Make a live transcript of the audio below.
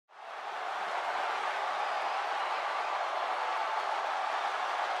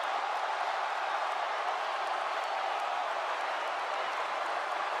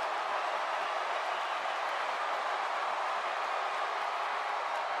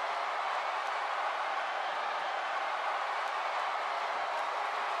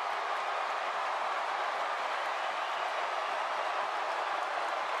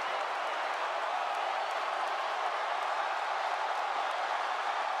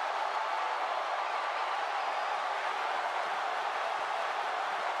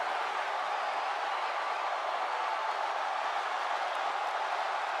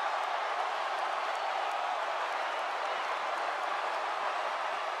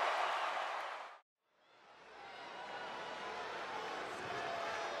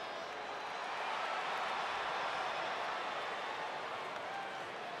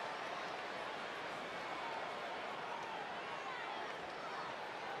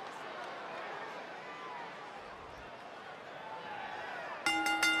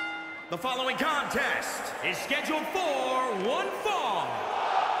The following contest is scheduled for one fall.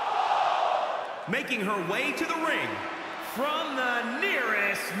 Making her way to the ring from the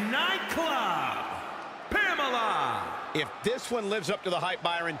nearest nightclub, Pamela. If this one lives up to the hype,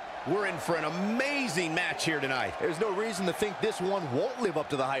 Byron, we're in for an amazing match here tonight. There's no reason to think this one won't live up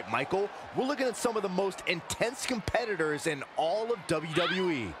to the hype, Michael. We're looking at some of the most intense competitors in all of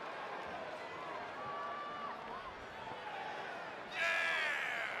WWE.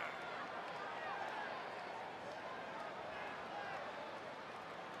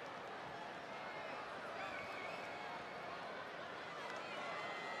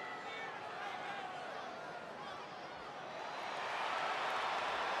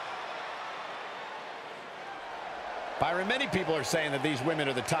 Byron, many people are saying that these women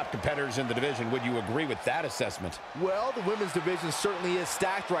are the top competitors in the division. Would you agree with that assessment? Well, the women's division certainly is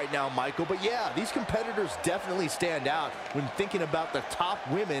stacked right now, Michael. But yeah, these competitors definitely stand out when thinking about the top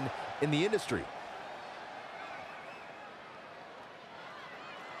women in the industry.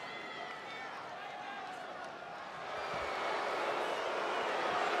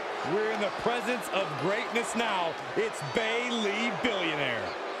 We're in the presence of greatness now. It's Bayley Billionaire.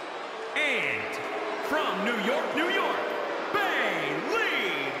 And from New York, New York,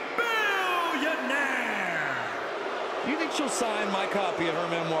 Bayley Billionaire. You think she'll sign my copy of her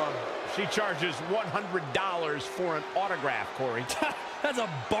memoir? She charges $100 for an autograph, Corey. That's a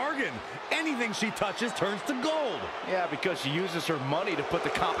bargain. Anything she touches turns to gold. Yeah, because she uses her money to put the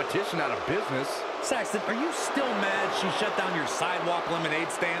competition out of business. Saxton, are you still mad she shut down your sidewalk lemonade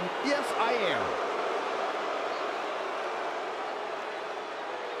stand? Yes, I am.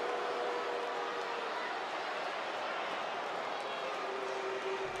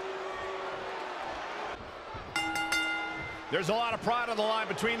 There's a lot of pride on the line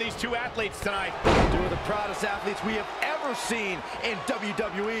between these two athletes tonight. Two of the proudest athletes we have ever seen in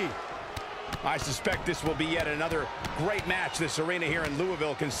WWE. I suspect this will be yet another great match this arena here in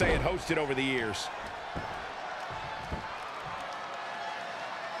Louisville can say it hosted over the years.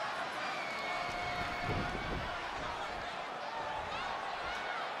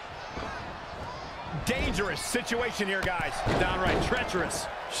 Dangerous situation here, guys. Downright treacherous.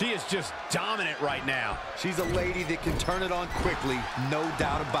 She is just dominant right now. She's a lady that can turn it on quickly, no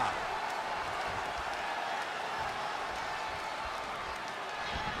doubt about it.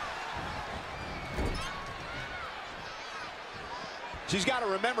 She's got to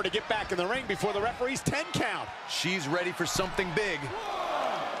remember to get back in the ring before the referee's 10 count. She's ready for something big.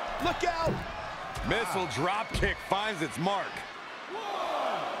 Look out! Missile drop kick finds its mark.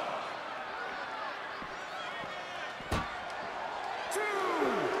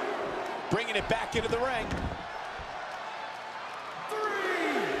 Bringing it back into the ring.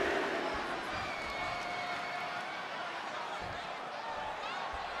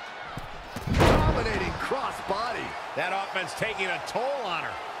 Dominating cross body. That offense taking a toll on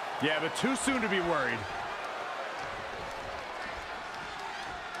her. Yeah, but too soon to be worried.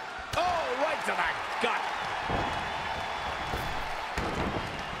 Oh, right to the gut.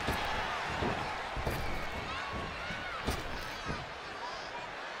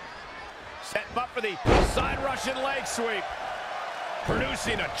 Setting up for the side Russian leg sweep.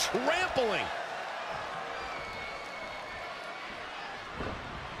 Producing a trampling.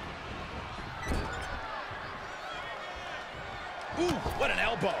 Ooh, what an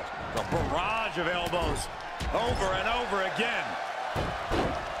elbow. The barrage of elbows over and over again.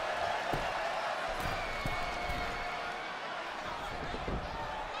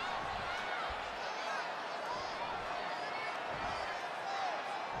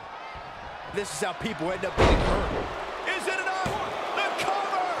 This is how people end up getting hurt. Is it enough? The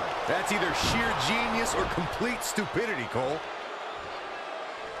cover! That's either sheer genius or complete stupidity, Cole.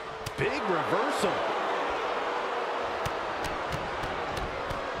 Big reversal.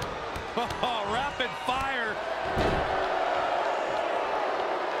 Oh, rapid fire.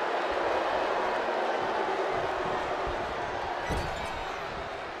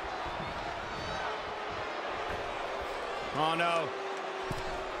 Oh, no.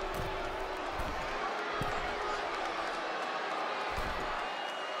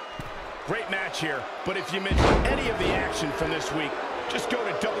 Great match here, but if you missed any of the action from this week, just go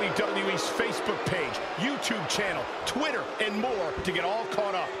to WWE's Facebook page, YouTube channel, Twitter, and more to get all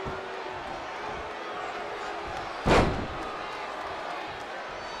caught up.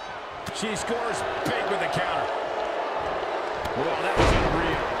 She scores big with the counter. Well, that was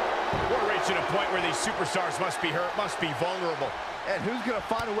unreal. We're reaching a point where these superstars must be hurt, must be vulnerable. And who's going to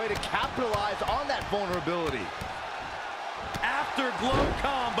find a way to capitalize on that vulnerability? Afterglow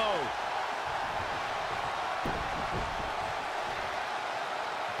combo.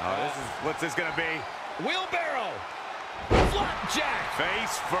 What's this gonna be? Wheelbarrow! Flapjack!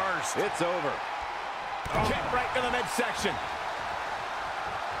 Face first. It's over. Kick right to the midsection.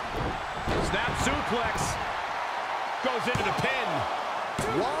 Snap suplex. Goes into the pin.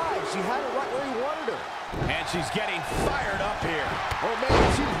 Why? She had it right where he wanted her. And she's getting fired up here. Oh,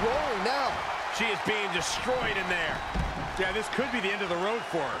 man, she's rolling now. She is being destroyed in there. Yeah, this could be the end of the road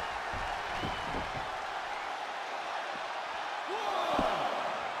for her.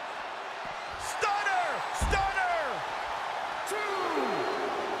 Stunner! Stunner! 2,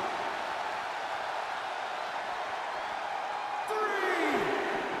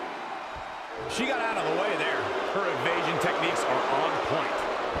 3. She got out of the way there. Her evasion techniques are on point.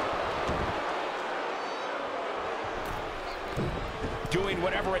 Doing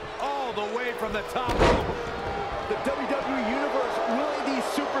whatever it... All the way from the top rope. The WWE Universe willing these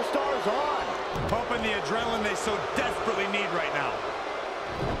superstars on. Pumping the adrenaline they so desperately need right now.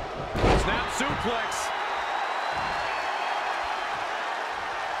 Snap suplex.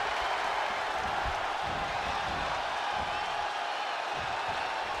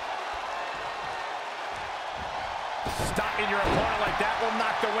 Stopping your opponent like that will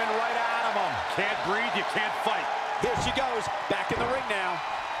knock the wind right out of him. Can't breathe, you can't fight. Here she goes, back in the ring now.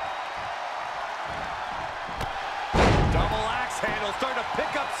 Double axe handle starting to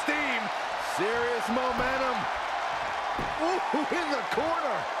pick up steam. Serious momentum. Ooh, in the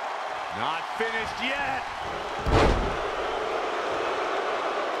corner. Not finished yet.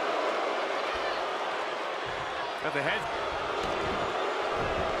 At the head.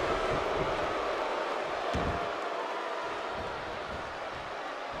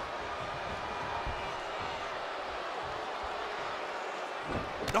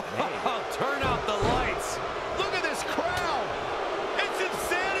 Oh, turn out the lights. Look at this crowd. It's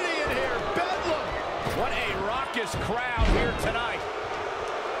insanity in here. Bedlam. What a raucous crowd here tonight.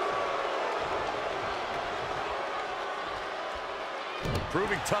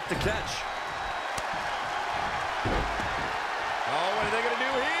 Proving tough to catch. Oh, what are they going to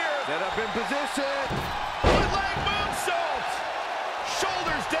do here? Set up in position. Good leg moonsault.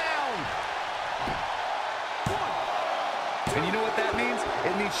 Shoulders down. And you know what that means?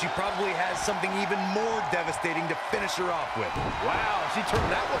 It means she probably has something even more devastating to finish her off with. Wow, she turned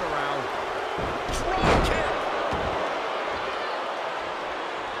that one around. Drop kick.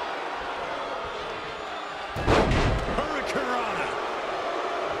 Hurricanrana.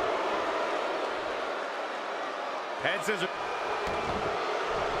 Head scissors.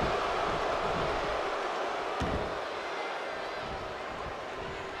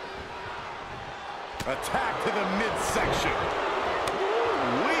 Attack to the midsection.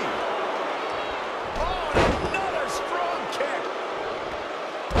 Ooh-wee. Oh, and another strong kick.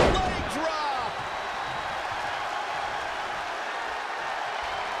 Leg drop.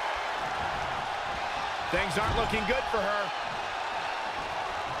 Things aren't looking good for her.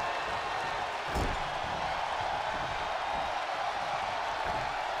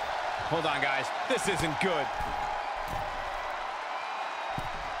 Hold on, guys. This isn't good.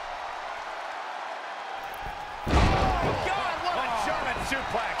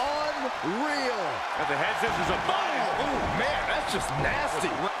 Suplex. Unreal. At the head scissors of body. Oh, man, that's just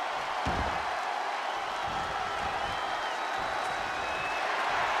nasty.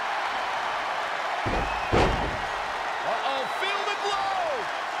 Uh-oh, feel the blow.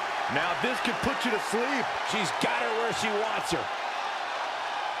 Now this could put you to sleep. She's got her where she wants her.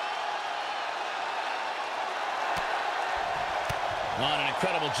 On an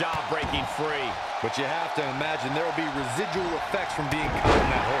incredible job breaking free. But you have to imagine there will be residual effects from being caught in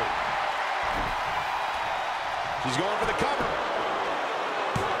that hold. She's going for the cover.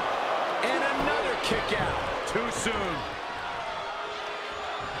 And another kick out. Too soon.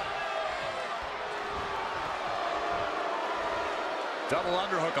 Double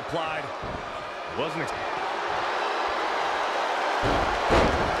underhook applied. Wasn't expected.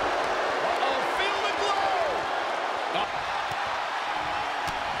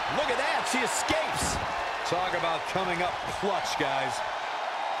 Look at that, she escapes. Talk about coming up clutch, guys.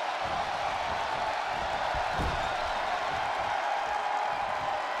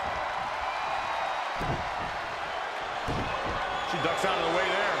 She ducks out of the way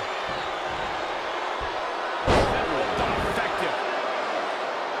there. That looked effective.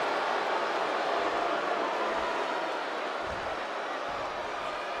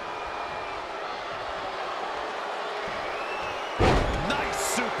 Nice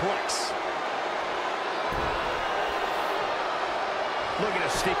suplex. Looking to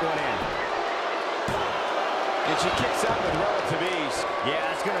sneak one in. And she kicks out with relative ease.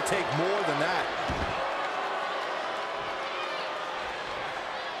 Yeah, it's going to take more than that.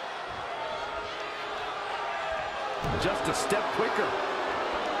 just a step quicker.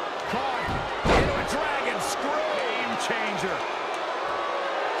 Caught into a dragon screw. Game changer.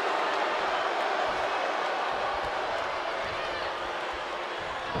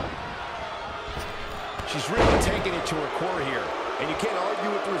 She's really taking it to her core here, and you can't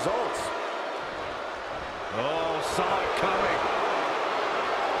argue with the results. Oh, saw it coming.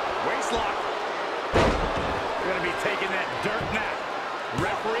 Waistlock. You're going to be taking that dirt nap.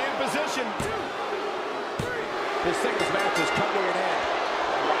 Referee in position. 2, 3. This singles match has come to an end.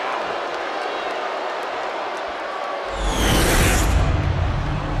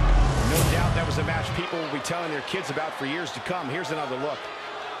 No doubt that was a match people will be telling their kids about for years to come. Here's another look.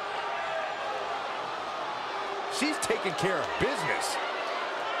 She's taking care of business.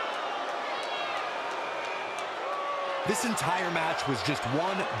 This entire match was just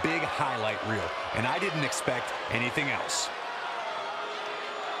one big highlight reel, and I didn't expect anything else.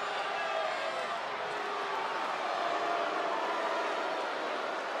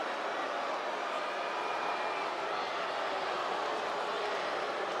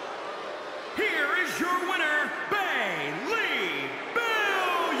 Here is your winner,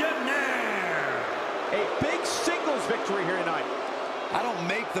 Billionaire. A big singles victory here tonight. I don't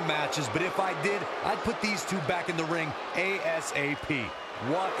make the matches, but if I did, I'd put these two back in the ring ASAP.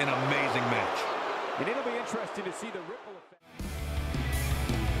 What an amazing match. And it'll be interesting to see the ripple.